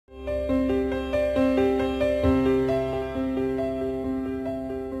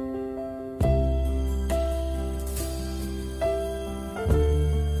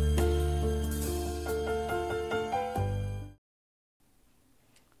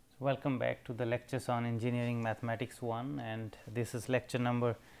Welcome back to the lectures on Engineering Mathematics 1, and this is lecture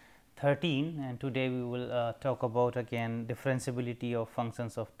number 13, and today we will talk about again differentiability of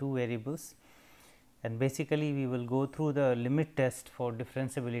functions of two variables, and basically we will go through the limit test for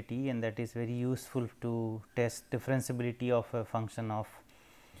differentiability, and that is very useful to test differentiability of a function of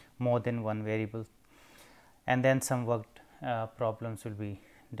more than one variable, and then some worked problems will be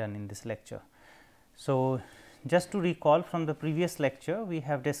done in this lecture. So, just to recall from the previous lecture, we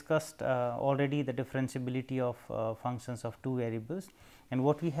have discussed already the differentiability of functions of two variables, and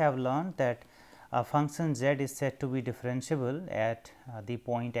what we have learned that a function z is said to be differentiable at the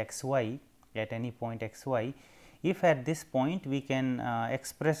point x y, at any point x y, if at this point we can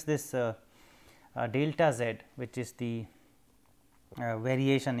express this delta z, which is the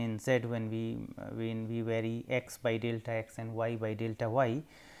variation in z when we vary x by delta x and y by delta y.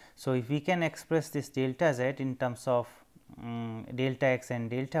 So, if we can express this delta z in terms of delta x and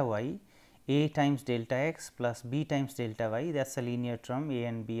delta y, a times delta x plus b times delta y, that is a linear term, a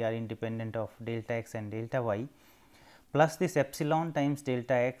and b are independent of delta x and delta y, plus this epsilon times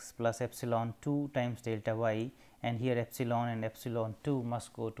delta x plus epsilon 2 times delta y, and here epsilon and epsilon 2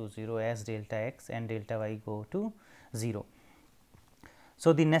 must go to 0 as delta x and delta y go to 0.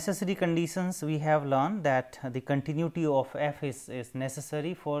 So, the necessary conditions we have learned that the continuity of f is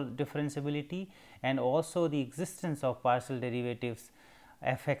necessary for differentiability, and also the existence of partial derivatives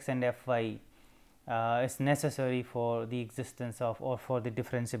f x and f y is necessary for the existence of or for the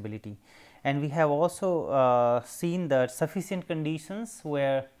differentiability. And we have also seen that sufficient conditions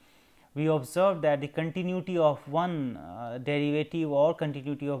where we observe that the continuity of one derivative or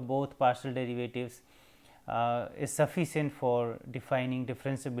continuity of both partial derivatives is sufficient for defining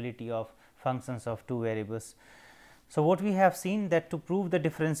differentiability of functions of two variables. So, what we have seen that to prove the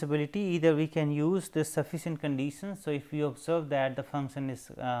differentiability, either we can use this sufficient conditions. So, if we observe that the function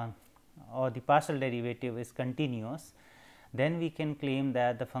is or the partial derivative is continuous, then we can claim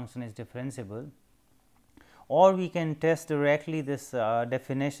that the function is differentiable, or we can test directly this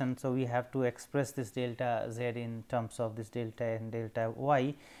definition. So, we have to express this delta z in terms of this delta and delta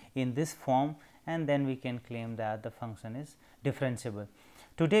y in this form, and then we can claim that the function is differentiable.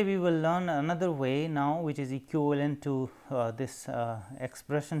 Today, we will learn another way now, which is equivalent to this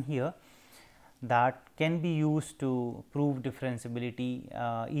expression here, that can be used to prove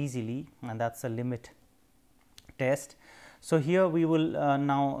differentiability easily, and that is a limit test. So, here we will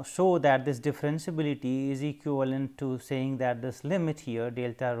now show that this differentiability is equivalent to saying that this limit here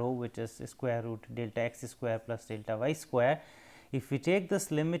delta rho, which is square root delta x square plus delta y square. If we take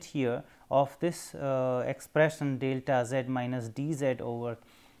this limit here of this expression delta z minus dz over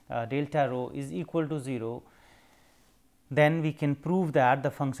delta rho is equal to 0, then we can prove that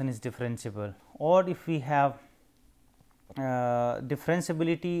the function is differentiable. Or if we have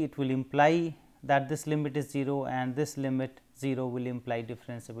differentiability, it will imply that this limit is 0 and this limit 0 will imply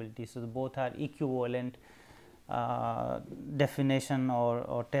differentiability. So, both are equivalent definition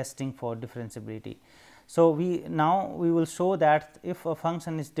or testing for differentiability. So, we will show that if a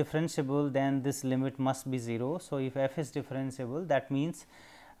function is differentiable, then this limit must be 0. So, if f is differentiable, that means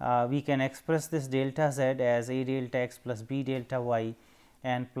we can express this delta z as a delta x plus b delta y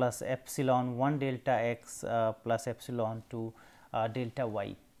and plus epsilon 1 delta x plus epsilon 2 delta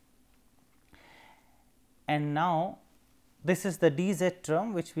y. And now, this is the dz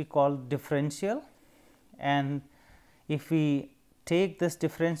term which we call differential, and if we take this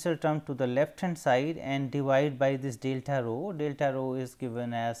differential term to the left hand side and divide by this delta rho is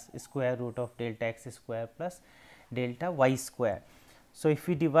given as square root of delta x square plus delta y square. So, if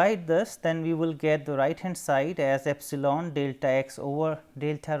we divide this, then we will get the right hand side as epsilon delta x over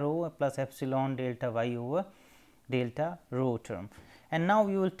delta rho plus epsilon delta y over delta rho term. And now,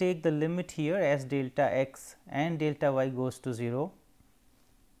 we will take the limit here as delta x and delta y goes to 0,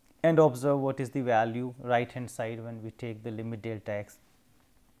 and observe what is the value right hand side when we take the limit delta x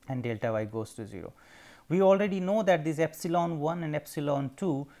and delta y goes to 0. We already know that this epsilon 1 and epsilon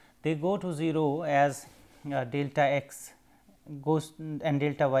 2, they go to 0 as delta x goes and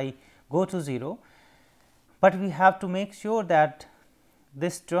delta y go to 0, but we have to make sure that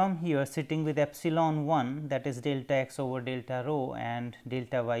this term here sitting with epsilon 1, that is delta x over delta rho and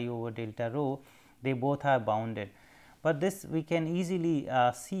delta y over delta rho, they both are bounded. But this we can easily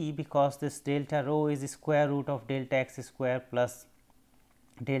see, because this delta rho is square root of delta x square plus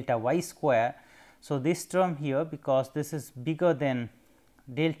delta y square. So, this term here, because this is bigger than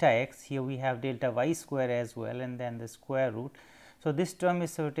delta x, here we have delta y square as well and then the square root. So, this term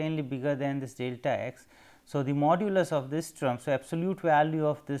is certainly bigger than this delta x. So, the modulus of this term, so absolute value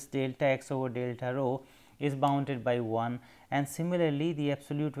of this delta x over delta rho is bounded by 1, and similarly the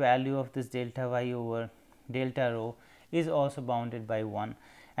absolute value of this delta y over delta rho is also bounded by 1.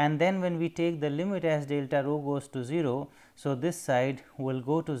 And then when we take the limit as delta rho goes to 0, so this side will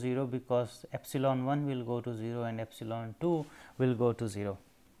go to 0 because epsilon 1 will go to 0 and epsilon 2 will go to 0.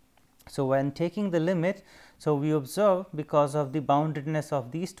 So, when taking the limit, so we observe because of the boundedness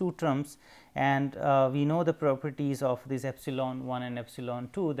of these two terms, and we know the properties of this epsilon 1 and epsilon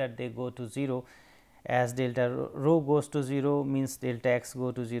 2 that they go to 0, as delta rho goes to 0 means delta x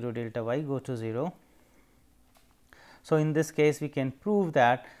go to 0, delta y go to 0. So, in this case we can prove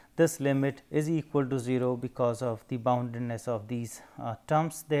that this limit is equal to 0 because of the boundedness of these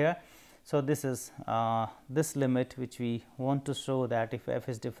terms there. So, this is this limit which we want to show that if f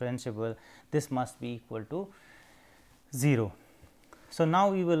is differentiable, this must be equal to 0. So,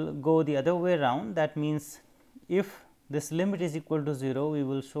 now we will go the other way around, that means if this limit is equal to 0, we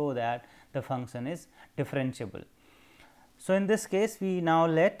will show that the function is differentiable. So, in this case we now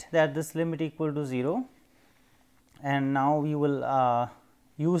let that this limit equal to 0, and now we will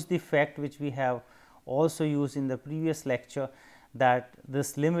use the fact which we have also used in the previous lecture, that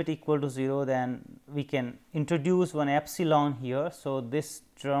this limit equal to 0, then we can introduce one epsilon here. So, this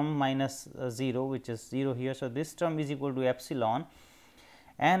term minus 0 which is 0 here. So, this term is equal to epsilon,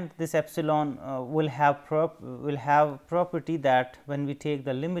 and this epsilon will have property that when we take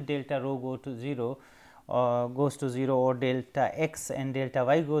the limit delta rho go to 0 goes to 0, or delta x and delta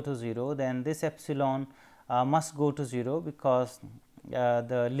y go to 0, then this epsilon must go to 0 because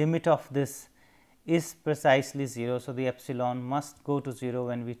the limit of this is precisely 0. So, the epsilon must go to 0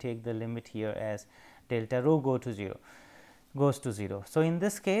 when we take the limit here as delta rho goes to 0. So, in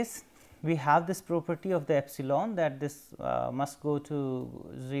this case we have this property of the epsilon that this must go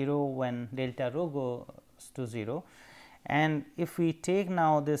to 0 when delta rho goes to 0, and if we take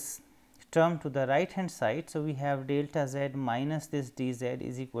now this term to the right hand side. So, we have delta z minus this d z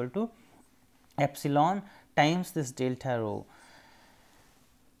is equal to epsilon times this delta rho,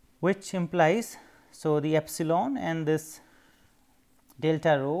 which implies, so the epsilon and this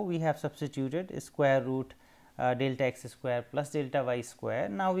delta rho we have substituted is square root delta x square plus delta y square.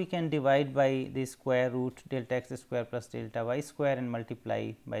 Now, we can divide by the square root delta x square plus delta y square and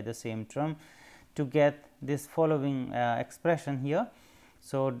multiply by the same term to get this following expression here.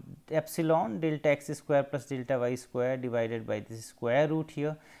 So, epsilon delta x square plus delta y square divided by this square root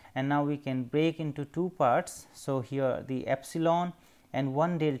here, and now we can break into two parts. So, here the epsilon and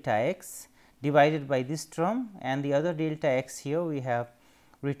 1 delta x divided by this term, and the other delta x here we have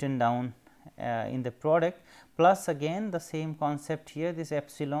written down in the product, plus again the same concept here, this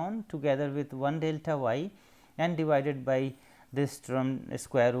epsilon together with 1 delta y and divided by this term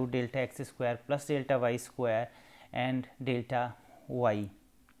square root delta x square plus delta y square and delta y.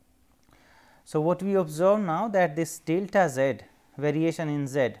 So, what we observe now that this delta z variation in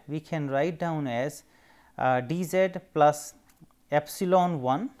z we can write down as dz plus epsilon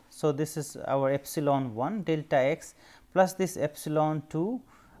 1. So, this is our epsilon 1 delta x plus this epsilon 2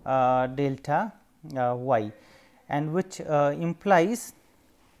 delta y, and which implies,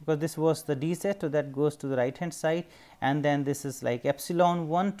 because this was the dz, so that goes to the right hand side, and then this is like epsilon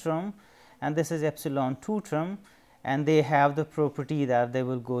 1 term and this is epsilon 2 term, and they have the property that they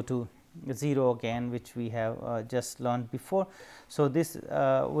will go to 0 again, which we have just learned before. So, this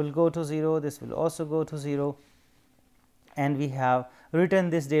will go to 0, this will also go to 0, and we have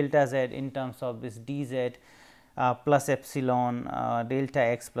written this delta z in terms of this dz plus epsilon delta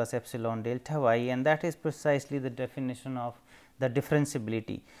x plus epsilon delta y, and that is precisely the definition of the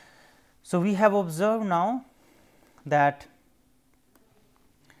differentiability. So, we have observed now that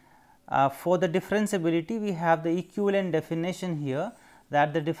for the differentiability we have the equivalent definition here,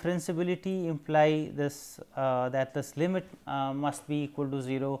 that the differentiability imply this that this limit must be equal to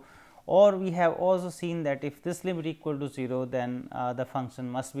 0, or we have also seen that if this limit equal to 0, then the function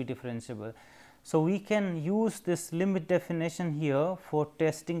must be differentiable. So, we can use this limit definition here for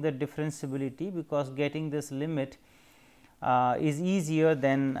testing the differentiability, because getting this limit is easier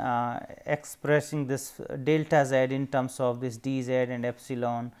than expressing this delta z in terms of this dz and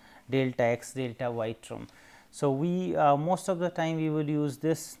epsilon delta x delta y term. So, we most of the time we will use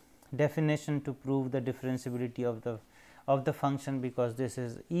this definition to prove the differentiability of the function, because this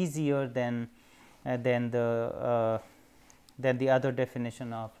is easier than the other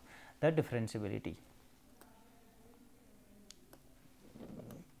definition of the differentiability.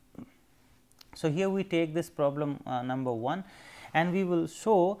 So, here we take this problem number 1, and we will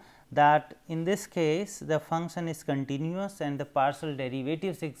show that in this case the function is continuous and the partial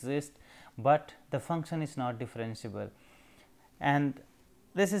derivatives exist, but the function is not differentiable. And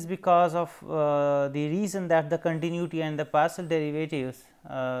this is because of the reason that the continuity and the partial derivatives,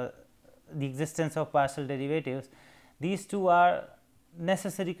 the existence of partial derivatives, these two are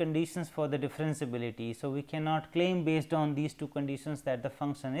necessary conditions for the differentiability. So, we cannot claim based on these two conditions that the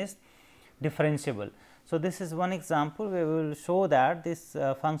function is differentiable. So, this is one example where we will show that this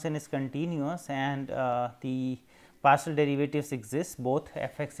function is continuous and the partial derivatives exist both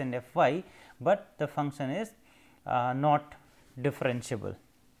f x and f y, but the function is not differentiable.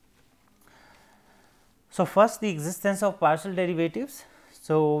 So, first the existence of partial derivatives.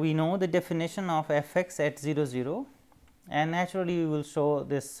 So, we know the definition of f x at 0 0, and naturally we will show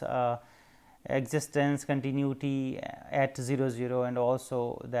this existence, continuity at 0 0, and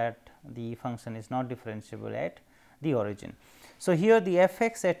also that the function is not differentiable at the origin. So, here the f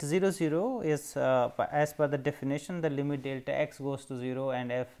x at 0 0 is as per the definition, the limit delta x goes to 0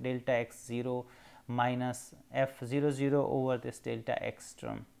 and f delta x 0 minus f 0 0 over this delta x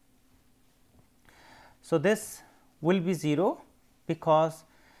term. So, this will be 0 because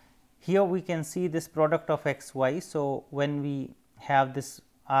here we can see this product of x y. So, when we have this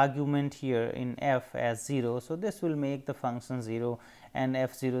argument here in f as 0, so this will make the function 0 and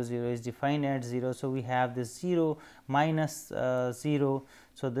f 0 0 is defined at 0. So, we have this 0 minus 0.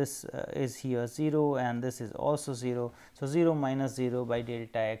 So, this is here 0 and this is also 0. So, 0 minus 0 by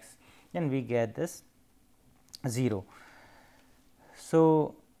delta x, and we get this 0.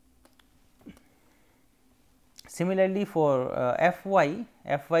 So, similarly, for f y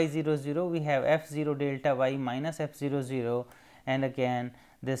 0 0, we have f 0 delta y minus f 0 0, and again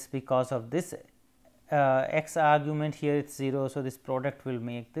this because of this x argument here it is 0. So, this product will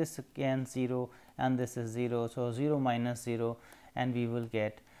make this again 0 and this is 0. So, 0 minus 0, and we will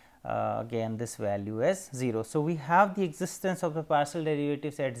get again this value as 0. So, we have the existence of the partial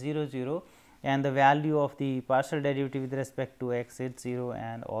derivatives at 0 0, and the value of the partial derivative with respect to x is 0,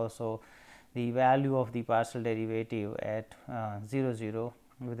 and also the value of the partial derivative at 0 0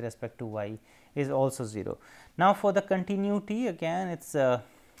 with respect to y is also 0. Now, for the continuity, again it is a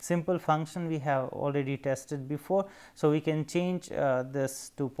simple function we have already tested before. So, we can change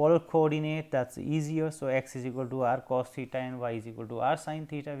this to polar coordinate, that is easier. So, x is equal to r cos theta and y is equal to r sin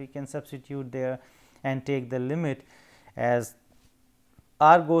theta. We can substitute there and take the limit as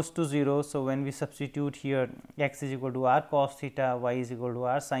r goes to 0. So, when we substitute here x is equal to r cos theta, y is equal to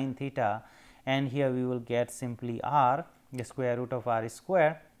r sin theta, and here we will get simply r, the square root of r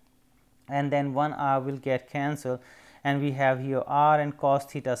square, and then 1 r will get cancelled, and we have here r and cos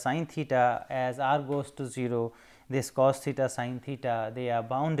theta sin theta. As r goes to 0, this cos theta sin theta, they are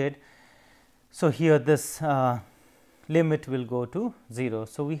bounded. So, here this limit will go to 0.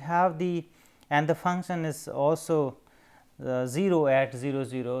 So, we have the, and the function is also 0 at 0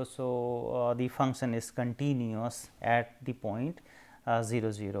 0. So, the function is continuous at the point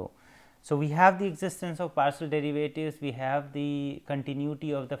 0 0. So, we have the existence of partial derivatives, we have the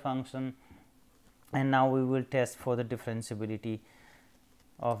continuity of the function, and now we will test for the differentiability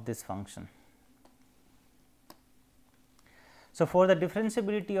of this function. So, for the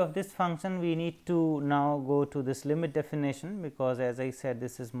differentiability of this function, we need to now go to this limit definition, because as I said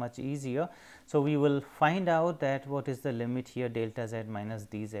this is much easier. So, we will find out that what is the limit here delta z minus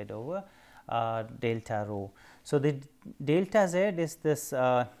dz over delta rho. So, the delta z is this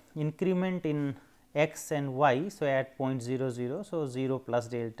increment in x and y. So, at point 0 0. So, 0 plus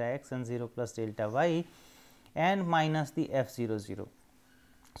delta x and 0 plus delta y, and minus the f 0 0.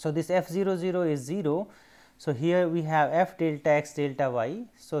 So, this f 0 0 is 0. So, here we have f delta x delta y.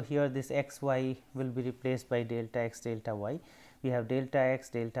 So, here this x y will be replaced by delta x delta y. We have delta x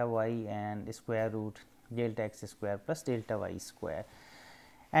delta y and square root delta x square plus delta y square.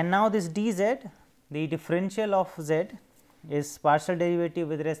 And now, this dz, the differential of z is partial derivative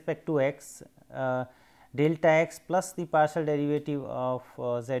with respect to x, delta x plus the partial derivative of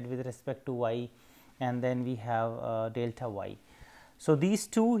z with respect to y, and then we have delta y. So, these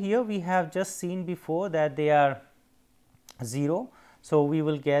two here we have just seen before that they are 0. So, we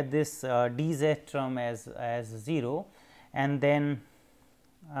will get this dz term as 0, and then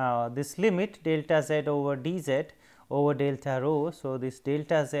this limit delta z over dz over delta rho. So, this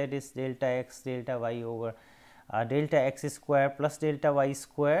delta z is delta x delta y over delta x square plus delta y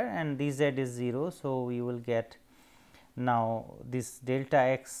square, and dz is 0. So, we will get now this delta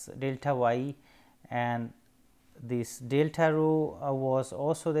x delta y, and this delta rho was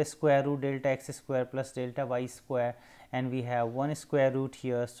also the square root delta x square plus delta y square, and we have one square root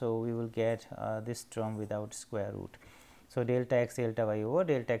here. So, we will get this term without square root. So, delta x delta y over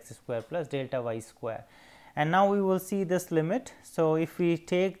delta x square plus delta y square. And now, we will see this limit. So, if we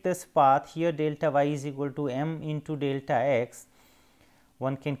take this path here delta y is equal to m into delta x,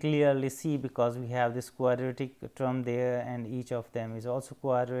 one can clearly see because we have this quadratic term there and each of them is also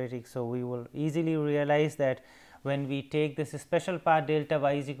quadratic. So, we will easily realize that when we take this special path delta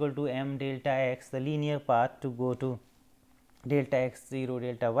y is equal to m delta x, the linear path to go to delta x 0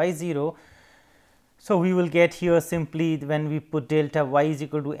 delta y 0. So, we will get here simply when we put delta y is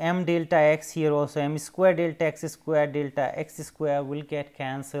equal to m delta x, here also m square delta x square delta x square will get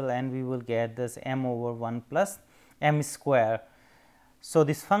cancelled and we will get this m over 1 plus m square. So,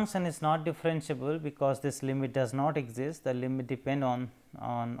 this function is not differentiable because this limit does not exist, the limit depend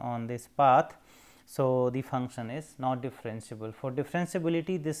on this path. So, the function is not differentiable. For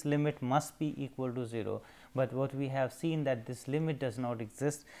differentiability, this limit must be equal to 0, but what we have seen that this limit does not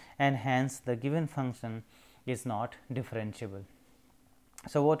exist and hence the given function is not differentiable.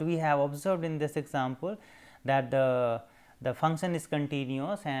 So, what we have observed in this example that the function is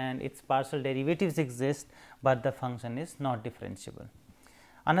continuous and its partial derivatives exist, but the function is not differentiable.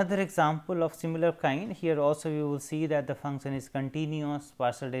 Another example of similar kind, here also you will see that the function is continuous,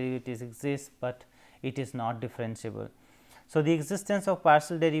 partial derivatives exist, but it is not differentiable. So, the existence of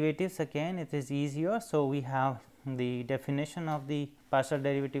partial derivatives again it is easier. So, we have the definition of the partial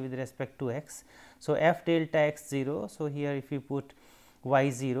derivative with respect to x. So, f delta x 0. So, here if you put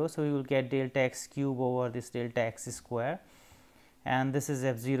y 0. So, we will get delta x cube over this delta x square and this is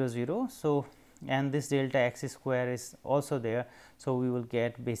f 0 0. So, and this delta x square is also there. So, we will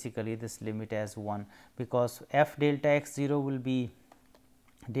get basically this limit as 1 because f delta x 0 will be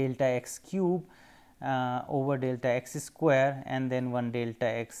delta x cube over delta x square and then 1 delta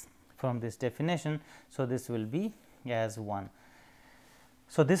x from this definition. So, this will be as 1.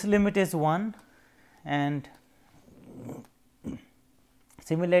 So, this limit is 1 and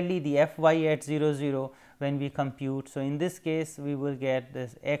similarly, the f y at 0 0 when we compute. So, in this case we will get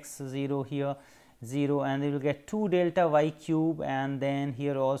this x 0 here 0 and we will get 2 delta y cube and then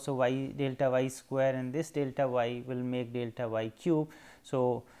here also y delta y square and this delta y will make delta y cube.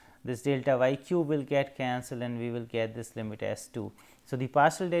 So, this delta y cube will get cancelled and we will get this limit as 2. So, the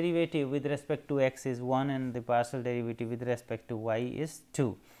partial derivative with respect to x is 1 and the partial derivative with respect to y is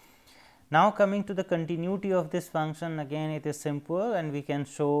 2. Now, coming to the continuity of this function, again it is simple and we can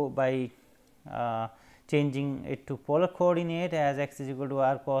show by changing it to polar coordinate as x is equal to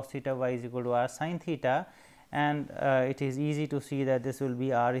r cos theta, y is equal to r sin theta, and it is easy to see that this will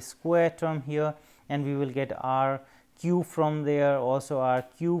be r square term here and we will get r cube from there, also r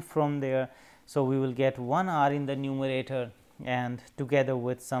cube from there. So, we will get 1 r in the numerator and together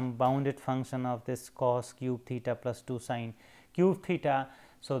with some bounded function of this cos cube theta plus 2 sin cube theta.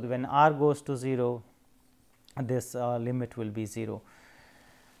 So, when r goes to 0, this limit will be 0.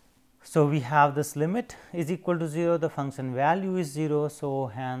 So, we have this limit is equal to 0, the function value is 0. So,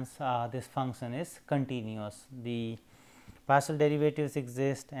 hence this function is continuous, the partial derivatives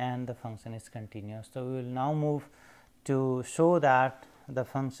exist and the function is continuous. So, we will now move to show that the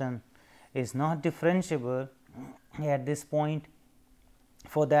function is not differentiable at this point.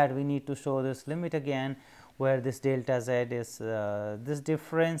 For that we need to show this limit again where this delta z is this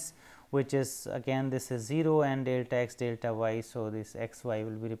difference, which is again this is 0 and delta x delta y. So, this x y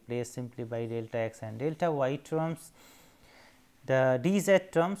will be replaced simply by delta x and delta y terms. The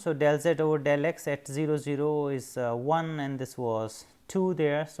dz term, so del z over del x at 0 0 is 1 and this was 2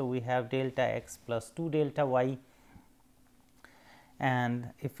 there. So, we have delta x plus 2 delta y, and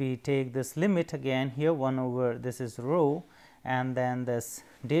if we take this limit again here 1 over this is rho and then this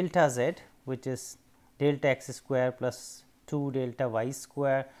delta z which is delta x square plus 2 delta y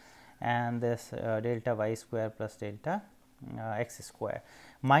square and this delta y square plus delta x square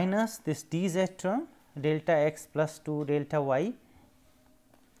minus this dz term delta x plus 2 delta y,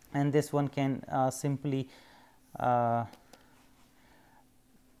 and this one can simply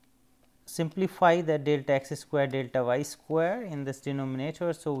simplify the delta x square delta y square in this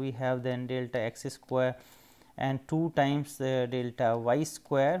denominator. So, we have then delta x square and 2 times the delta y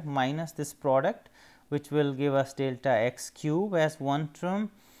square minus this product which will give us delta x cube as one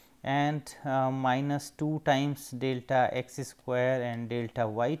term and minus 2 times delta x square and delta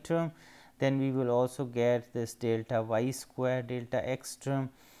y term. Then we will also get this delta y square delta x term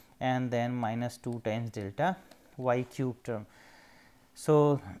and then minus 2 times delta y cube term.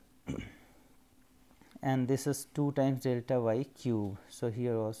 So, and this is 2 times delta y cube. So,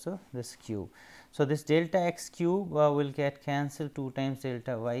 here also this cube. So, this delta x cube will get cancelled, 2 times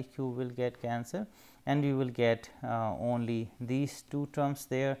delta y cube will get cancelled and we will get only these 2 terms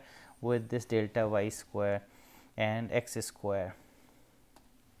there with this delta y square and x square.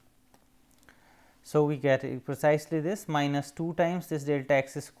 So, we get precisely this minus 2 times this delta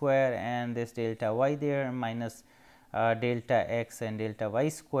x square and this delta y there minus delta x and delta y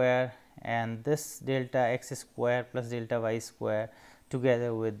square, and this delta x square plus delta y square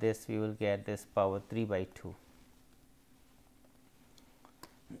together with this we will get this power 3 by 2.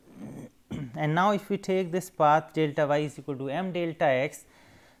 And now, if we take this path delta y is equal to m delta x,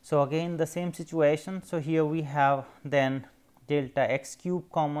 so again the same situation. So, here we have then delta x cube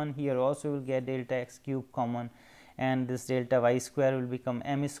common, here also we will get delta x cube common, and this delta y square will become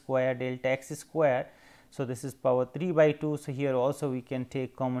m square delta x square. So, this is power 3 by 2. So, here also we can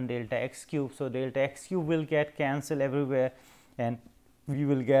take common delta x cube. So, delta x cube will get cancelled everywhere, and we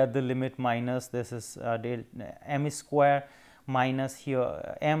will get the limit minus this is delta m square minus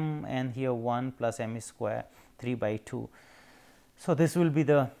here m, and here 1 plus m square 3 by 2. So, this will be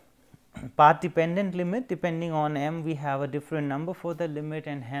the path dependent limit. Depending on m, we have a different number for the limit,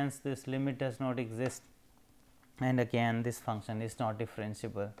 and hence this limit does not exist, and again this function is not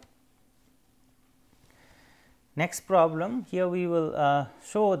differentiable. Next problem, here we will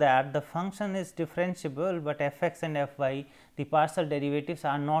show that the function is differentiable, but f x and f y, the partial derivatives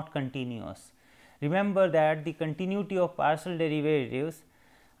are not continuous. Remember that the continuity of partial derivatives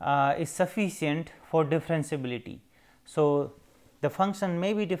is sufficient for differentiability. So, the function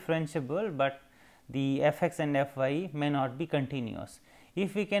may be differentiable, but the f x and f y may not be continuous.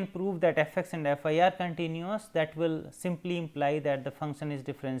 If we can prove that f x and f y are continuous, that will simply imply that the function is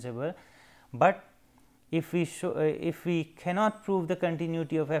differentiable, but if we cannot prove the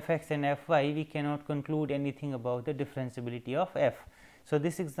continuity of f x and f y, we cannot conclude anything about the differentiability of f. So,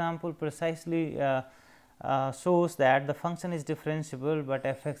 this example precisely shows that the function is differentiable, but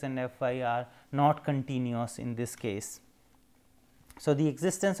f x and f y are not continuous in this case. So, the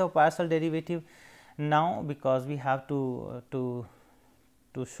existence of partial derivative now, because we have to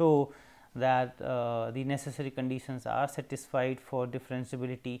show that the necessary conditions are satisfied for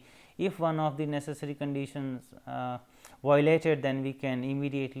differentiability. If one of the necessary conditions violated, then we can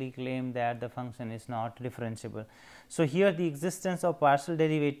immediately claim that the function is not differentiable. So, here the existence of partial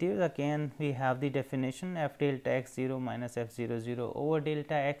derivatives, again we have the definition f delta x 0 minus f 0 0 over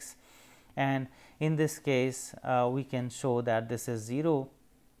delta x, and in this case we can show that this is 0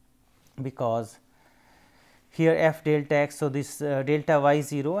 because here f delta x. So, this delta y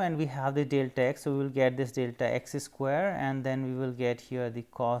 0 and we have the delta x. So, we will get this delta x square, and then we will get here the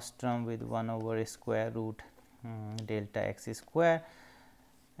cos term with 1 over square root delta x square,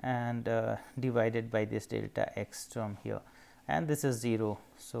 and divided by this delta x term here, and this is 0.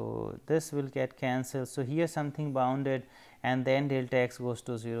 So, this will get cancelled. So, here something bounded, and then delta x goes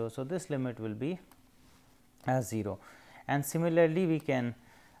to 0. So, this limit will be as 0, and similarly we can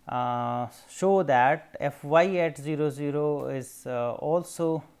show that f y at 0 0 is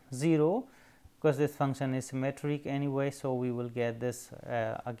also 0, because this function is symmetric anyway. So, we will get this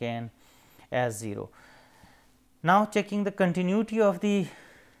again as 0. Now, checking the continuity of the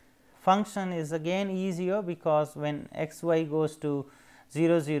function is again easier, because when x y goes to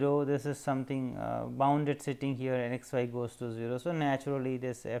 0 0, this is something bounded sitting here, and x y goes to 0. So, naturally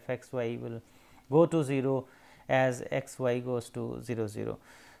this f x y will go to 0 as x y goes to 0 0.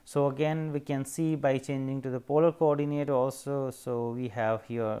 So, again we can see by changing to the polar coordinate also. So, we have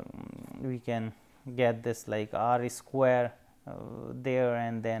here we can get this like r square there,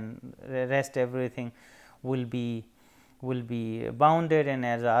 and then rest everything will be bounded, and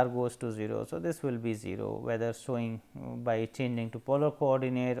as r goes to 0. So, this will be 0, whether showing by changing to polar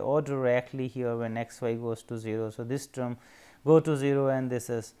coordinate or directly here when x y goes to 0. So, this term go to 0, and this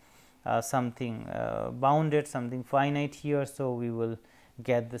is something bounded, something finite here. So, we will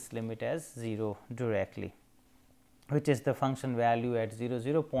get this limit as 0 directly, which is the function value at 0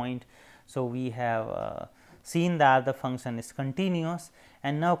 0 point. So, we have seen that the function is continuous,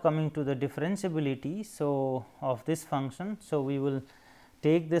 and now coming to the differentiability so of this function. So, we will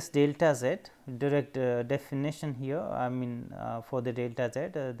take this delta z, direct definition here, I mean for the delta z,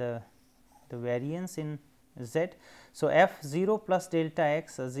 the variance in z. So, f 0 plus delta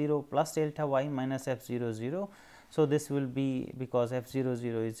x 0 plus delta y minus f 0 0. So, this will be, because f 0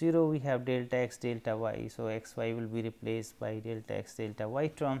 0 is 0, we have delta x delta y. So, x y will be replaced by delta x delta y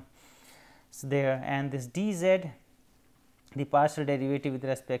term there, and this dz, the partial derivative with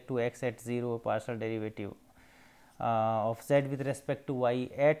respect to x at 0, partial derivative of z with respect to y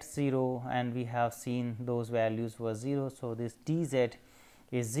at 0, and we have seen those values were 0. So, this dz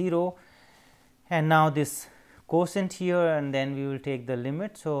is 0, and now this quotient here, and then we will take the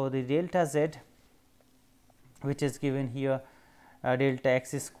limit. So, the delta z, which is given here delta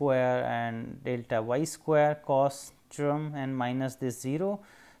x square and delta y square cos term, and minus this 0.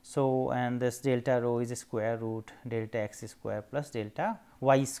 So, and this delta rho is square root delta x square plus delta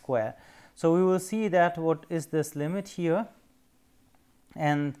y square. So, we will see that what is this limit here,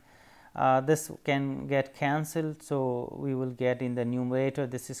 and this can get cancelled. So, we will get in the numerator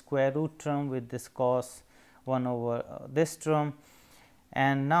this is square root term with this cos 1 over this term,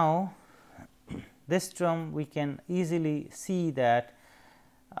 and now this term we can easily see that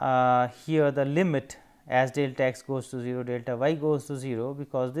here the limit as delta x goes to 0, delta y goes to 0,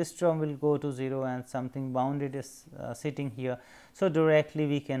 because this term will go to 0 and something bounded is sitting here. So, directly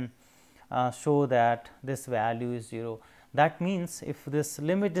we can show that this value is 0. That means, if this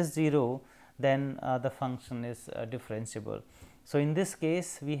limit is 0, then the function is differentiable. So, in this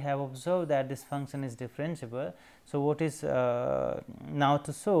case we have observed that this function is differentiable. So, what is now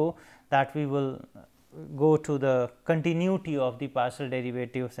to show that we will go to the continuity of the partial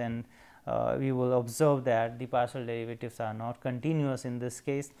derivatives, and we will observe that the partial derivatives are not continuous in this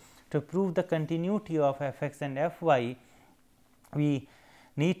case. To prove the continuity of f x and f y, we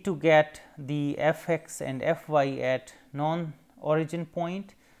need to get the f x and f y at non origin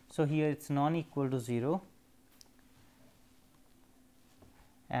point. So, here it is non equal to 0,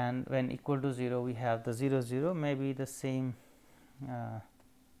 and when equal to 0 we have the 0 0, maybe the same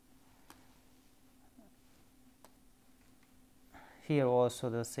here also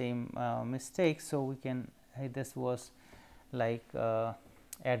the same mistake. So, we can this was like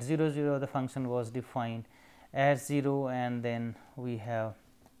at 0 0 the function was defined as 0, and then we have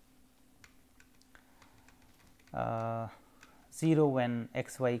 0 when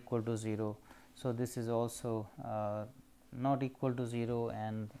x y equal to 0. So, this is also not equal to 0,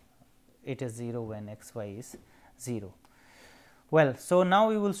 and it is 0 when x y is 0. Well, so now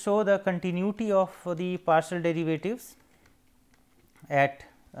we will show the continuity of the partial derivatives at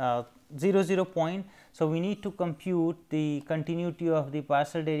 0 0 point. So, we need to compute the continuity of the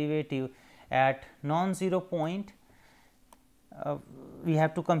partial derivative at non-zero point. We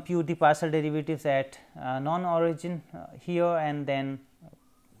have to compute the partial derivatives at non-origin here, and then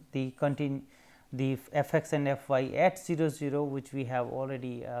the f x and f y at 0 0, which we have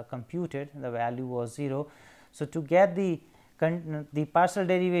already computed, the value was 0. So, to get the partial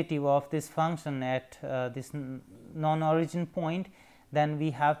derivative of this function at this non-origin point, then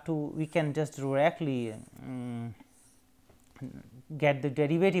we can just directly get the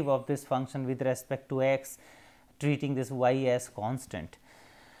derivative of this function with respect to x, treating this y as constant.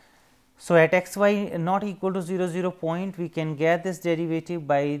 So, at x y not equal to 0 0 point, we can get this derivative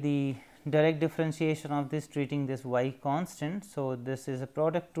by the direct differentiation of this, treating this y constant. So, this is a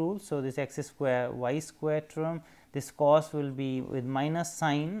product rule. So, this x square y square term, this cos will be with minus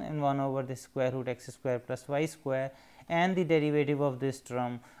sign and 1 over the square root x square plus y square, and the derivative of this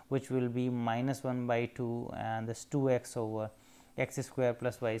term, which will be minus 1 by 2, and this 2 x over x square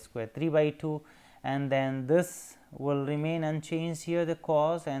plus y square 3 by 2, and then this will remain unchanged here, the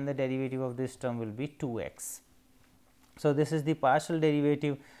cos, and the derivative of this term will be 2 x. So, this is the partial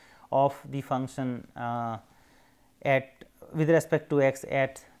derivative of the function at with respect to x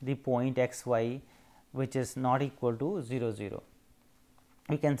at the point x y, which is not equal to 0 0.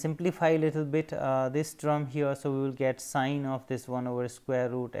 We can simplify a little bit this term here. So, we will get sine of this 1 over square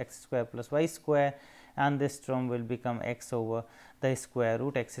root x square plus y square, and this term will become x over the square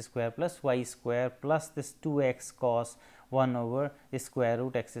root x square plus y square plus this 2 x cos 1 over square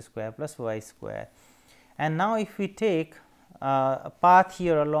root x square plus y square. And now, if we take a path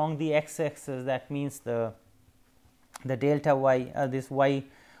here along the x axis, that means the delta y, this y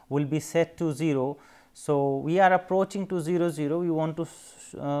will be set to 0. So, we are approaching to 0 0, we want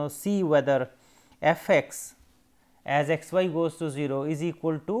to see whether f x as x y goes to 0 is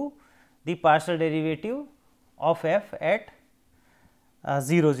equal to the partial derivative of f at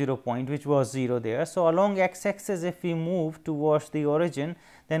 0 0 point, which was 0 there. So, along x axis, if we move towards the origin,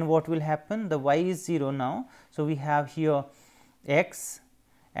 then what will happen? The y is 0 now. So, we have here x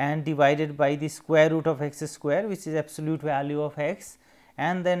and divided by the square root of x square, which is absolute value of x,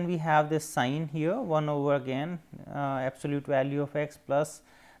 and then we have this sign here 1 over again absolute value of x plus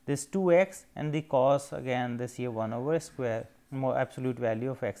this 2 x, and the cos again this here 1 over square more absolute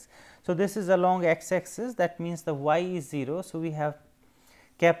value of x. So, this is along x axis, that means the y is 0. So, we have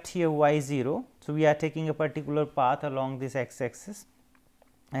kept here y 0. So, we are taking a particular path along this x axis,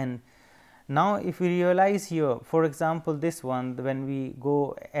 and now if we realize here, for example, this one, when we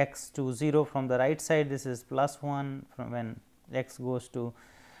go x to 0 from the right side, this is plus 1, from when x goes to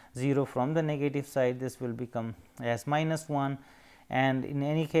 0 from the negative side, this will become as minus 1, and in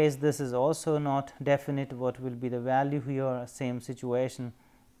any case this is also not definite what will be the value here, same situation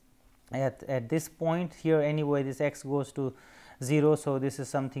at this point here. Anyway, this x goes to 0. So, this is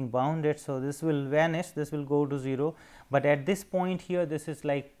something bounded. So, this will vanish, this will go to 0, but at this point here this is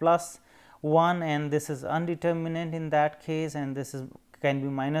like plus 1 and this is undeterminate in that case, and this is can be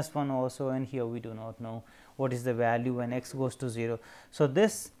minus 1 also, and here we do not know what is the value when x goes to 0. So,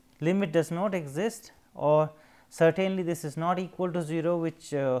 this limit does not exist, or certainly this is not equal to 0,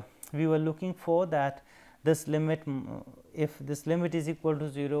 which we were looking for, that this limit, if this limit is equal to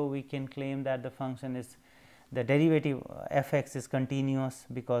 0, we can claim that the function is, the derivative f x is continuous,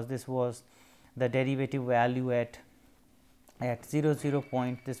 because this was the derivative value at 0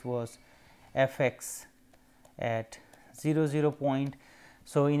 point, this was f x at 0 point.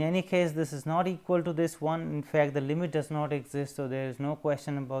 So, in any case this is not equal to this one, in fact, the limit does not exist. So, there is no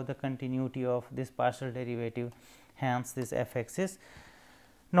question about the continuity of this partial derivative, hence this f x is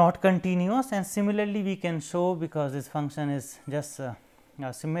not continuous. And similarly, we can show, because this function is just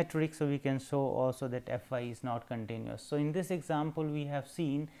symmetric, so we can show also that f y is not continuous. So, in this example we have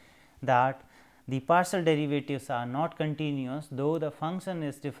seen that the partial derivatives are not continuous, though the function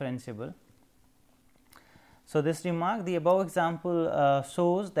is differentiable. So, this remark, the above example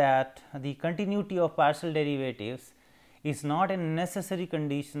shows that the continuity of partial derivatives is not a necessary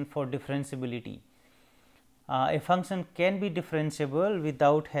condition for differentiability. A function can be differentiable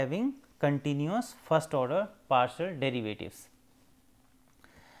without having continuous first order partial derivatives.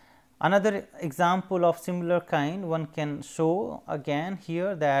 Another example of similar kind, one can show again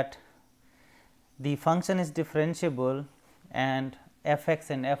here that the function is differentiable and f x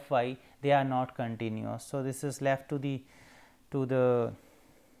and f y, they are not continuous. So, this is left to the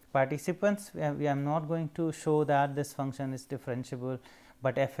participants. We are not going to show that this function is differentiable,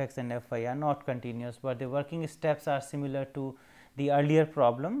 but f x and f y are not continuous, but the working steps are similar to the earlier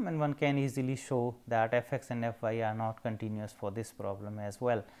problem, and one can easily show that f x and f y are not continuous for this problem as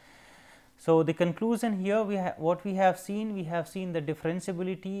well. So, the conclusion here, what we have seen the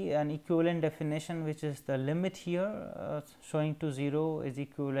differentiability and equivalent definition, which is the limit here showing to 0 is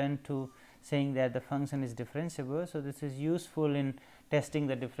equivalent to saying that the function is differentiable. So, this is useful in testing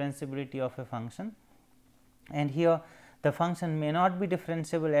the differentiability of a function, and here the function may not be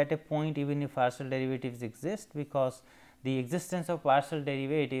differentiable at a point even if partial derivatives exist, because the existence of partial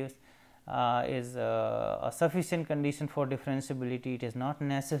derivatives is a sufficient condition for differentiability. It is not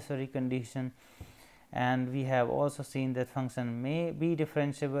necessary condition, and we have also seen that function may be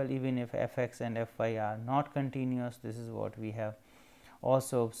differentiable even if f x and f y are not continuous. This is what we have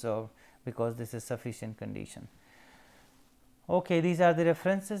also observed, because this is sufficient condition. Okay, these are the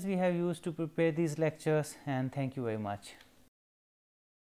references we have used to prepare these lectures, and thank you very much.